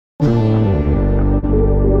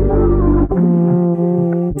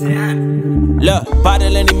Look,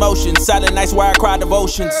 bottling emotions, silent nights where I cry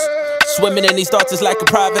devotions. Swimming in these thoughts is like a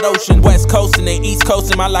private ocean. West coasting and east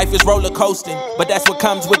coasting, my life is roller coasting. But that's what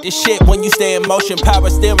comes with this shit when you stay in motion. Power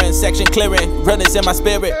steering, section clearing, realness in my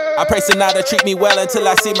spirit. I pray sonata treat me well until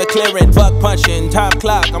I see McLaren. Fuck punching, time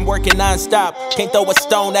clock, I'm working nonstop. Can't throw a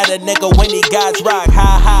stone at a nigga when he God's rock.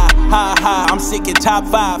 Ha ha, ha ha, I'm sick in top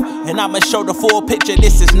 5. And I'ma show the full picture,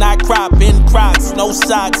 this is not crop. In crocs, no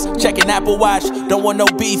socks, checking Apple Watch. Don't want no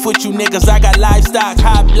beef with you niggas, I got livestock.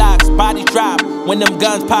 Hot blocks, body drop, when them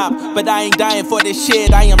guns pop. But I ain't dying for this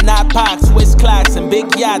shit, I am not pop. Swiss clocks and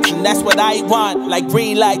big yachts, and that's what I want. Like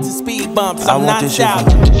green lights and speed bumps, I'm not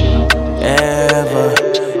shouting. Ever,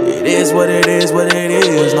 it is what it is, what it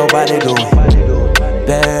is. Nobody do it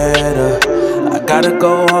better. I gotta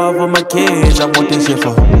go hard for my kids, I want this shit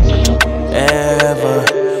for ever.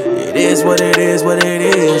 It is what it is, what it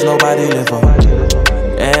is. Nobody live for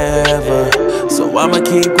ever. So I'ma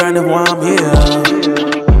keep grinding while I'm here.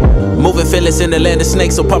 Moving fearless in the land of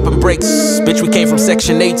snakes, so pumping brakes. Bitch, we came from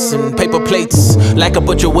section 8s and paper plates. Like a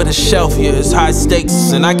butcher with a shelf, yeah, it's high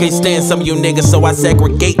stakes. And I can't stand some of you niggas, so I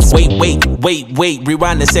segregate. Wait,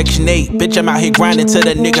 rewind to section 8. Bitch, I'm out here grinding to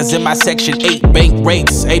the niggas in my section 8. Bank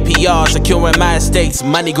rates, APR, securing my estates.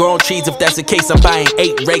 Money growing trees, if that's the case, I'm buying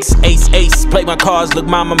 8 rakes. Ace, play my cards, look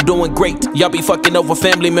mom, I'm doing great. Y'all be fucking over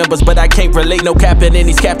family members, but I can't relate. No capping in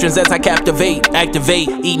these captions as I captivate. Activate,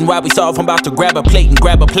 eating while we solve, I'm about to grab a plate and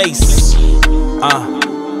grab a place.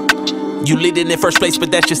 You leading in first place, but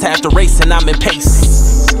that's just half the race, and I'm in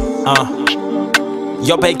pace.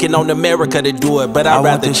 You're banking on America to do it, but I'd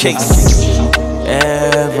rather chase.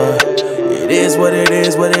 Ever, it is what it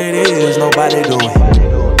is, what it is. Nobody do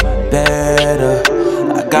it better.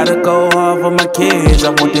 I gotta go hard for my kids,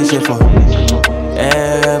 I want this shit for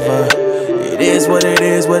ever. It is what it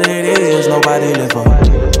is, what it is. Nobody live for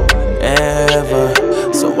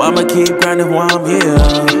ever. So I'ma keep grinding while I'm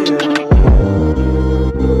here.